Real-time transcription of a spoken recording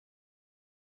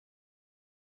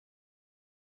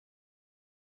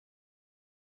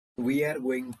We are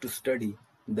going to study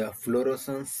the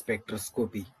fluorescence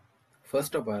spectroscopy.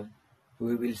 First of all,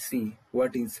 we will see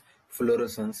what is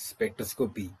fluorescence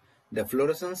spectroscopy. The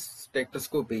fluorescence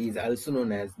spectroscopy is also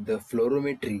known as the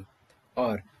fluorometry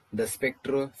or the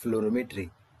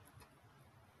spectroflurometry.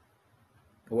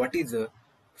 What is a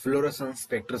fluorescence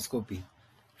spectroscopy?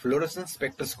 Fluorescence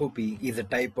spectroscopy is a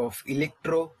type of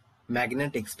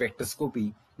electromagnetic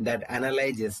spectroscopy that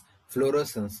analyzes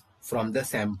fluorescence from the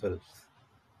samples.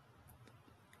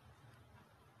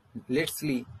 Let's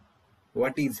see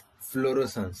what is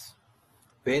fluorescence.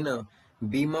 When a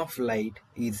beam of light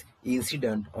is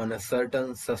incident on a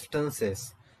certain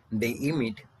substances, they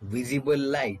emit visible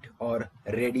light or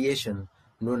radiation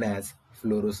known as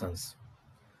fluorescence.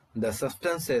 The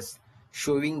substances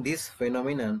showing this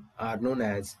phenomenon are known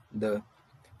as the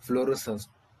fluorescent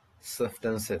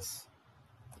substances.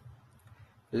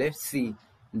 Let's see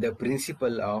the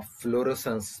principle of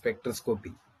fluorescence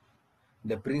spectroscopy.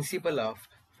 The principle of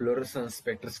fluorescence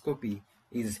spectroscopy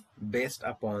is based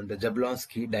upon the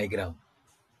Jablonski diagram.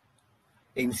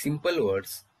 In simple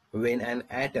words, when an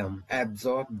atom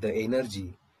absorbs the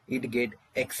energy, it gets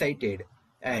excited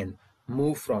and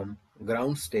move from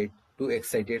ground state to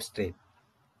excited state.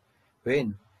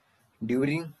 When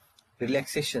during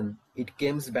relaxation it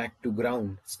comes back to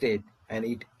ground state and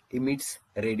it emits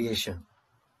radiation.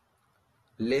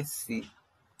 Let's see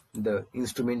the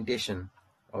instrumentation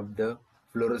of the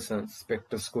fluorescence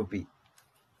spectroscopy.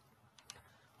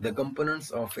 The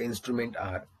components of instrument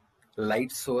are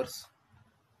light source,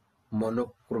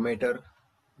 monochromator.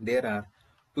 There are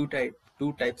two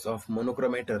types of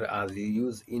monochromator are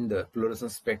used in the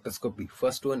fluorescence spectroscopy.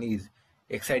 First one is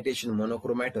excitation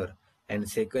monochromator and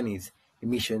second is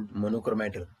emission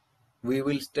monochromator. We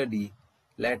will study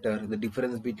later the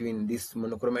difference between this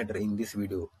monochromator in this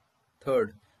video.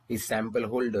 Third is sample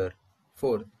holder.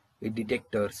 Fourth is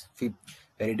detectors. Fifth,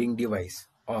 reading device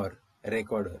or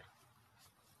recorder.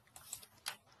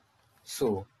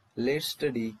 So let's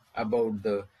study about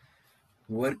the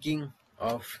working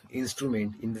of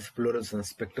instrument in this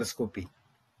fluorescence spectroscopy.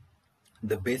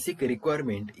 The basic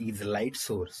requirement is light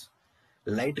source.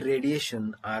 Light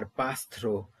radiation are passed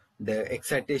through the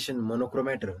excitation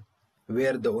monochromator,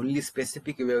 where the only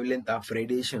specific wavelength of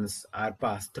radiations are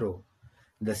passed through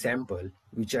the sample,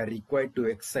 which are required to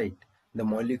excite the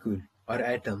molecule or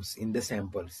atoms in the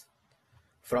samples.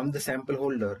 From the sample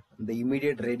holder, the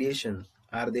immediate radiation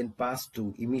are then passed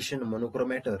to emission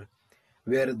monochromator,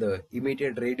 where the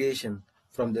emitted radiation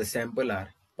from the sample are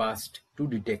passed to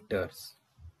detectors.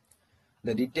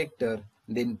 The detector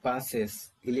then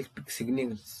passes electric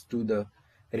signals to the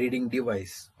reading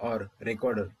device or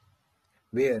recorder,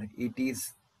 where it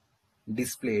is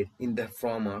displayed in the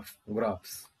form of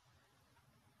graphs.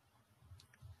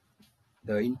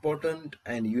 The important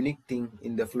and unique thing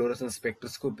in the fluorescence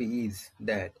spectroscopy is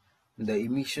that the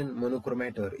emission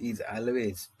monochromator is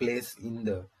always placed in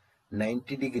the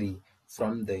 90°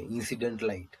 from the incident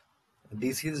light.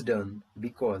 This is done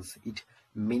because it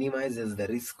minimizes the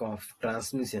risk of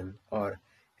transmission or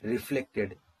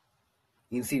reflected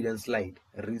incidence light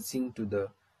reaching to the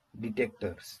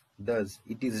detectors. Thus,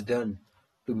 it is done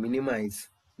to minimize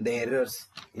the errors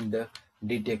in the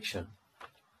detection.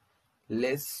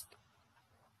 Let's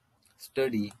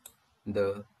study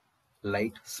the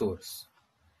light source.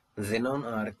 Xenon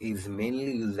arc is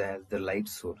mainly used as the light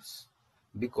source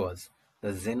because the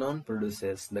xenon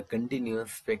produces the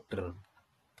continuous spectrum.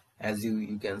 As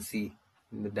you can see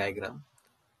in the diagram,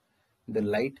 the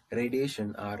light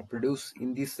radiation are produced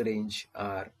in this range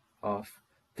are of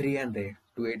 300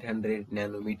 to 800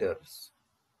 nanometers.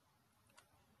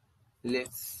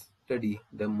 Let's study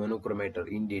the monochromator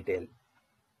in detail.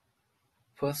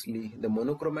 Firstly, the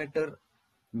monochromator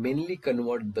mainly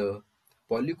convert the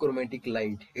polychromatic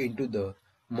light into the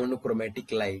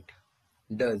monochromatic light.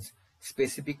 Thus,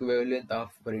 specific wavelength of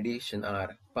radiation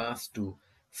are passed to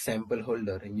sample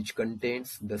holder which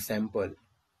contains the sample.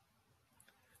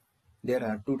 There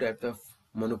are two types of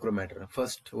monochromator.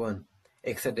 First one,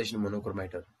 excitation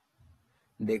monochromator.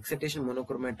 The excitation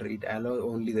monochromator, it allows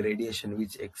only the radiation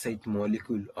which excite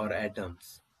molecule or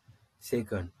atoms.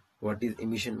 Second, what is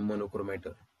emission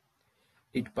monochromator?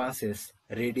 It passes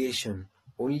radiation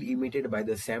only emitted by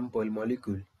the sample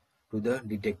molecule to the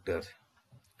detector.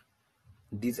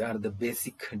 These are the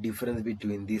basic difference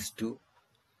between these two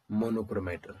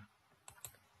monochromator.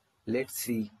 Let's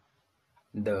see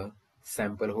the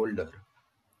sample holder.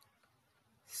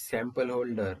 Sample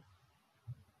holder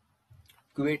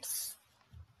cuvettes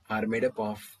are made up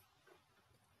of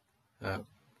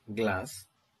glass.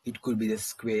 It could be the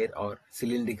square or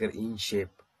cylindrical in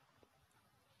shape.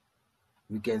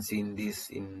 We can see in this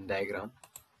in diagram.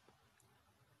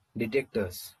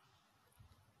 Detectors.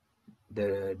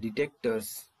 The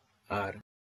detectors are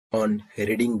on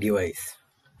reading device.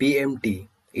 PMT,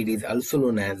 it is also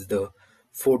known as the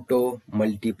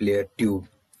photomultiplier tube,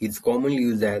 is commonly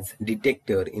used as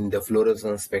detector in the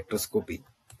fluorescence spectroscopy.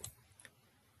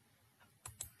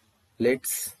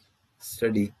 Let's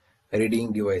study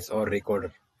reading device or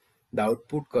recorder. The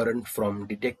output current from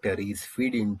detector is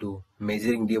fed into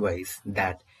measuring device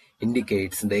that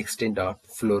indicates the extent of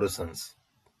fluorescence.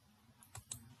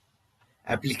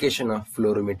 Application of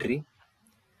fluorometry,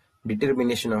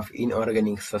 determination of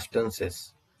inorganic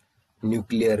substances,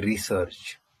 nuclear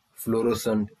research,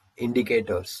 fluorescent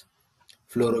indicators,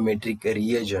 fluorometric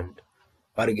reagent,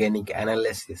 organic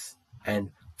analysis,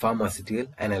 and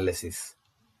pharmaceutical analysis.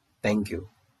 Thank you.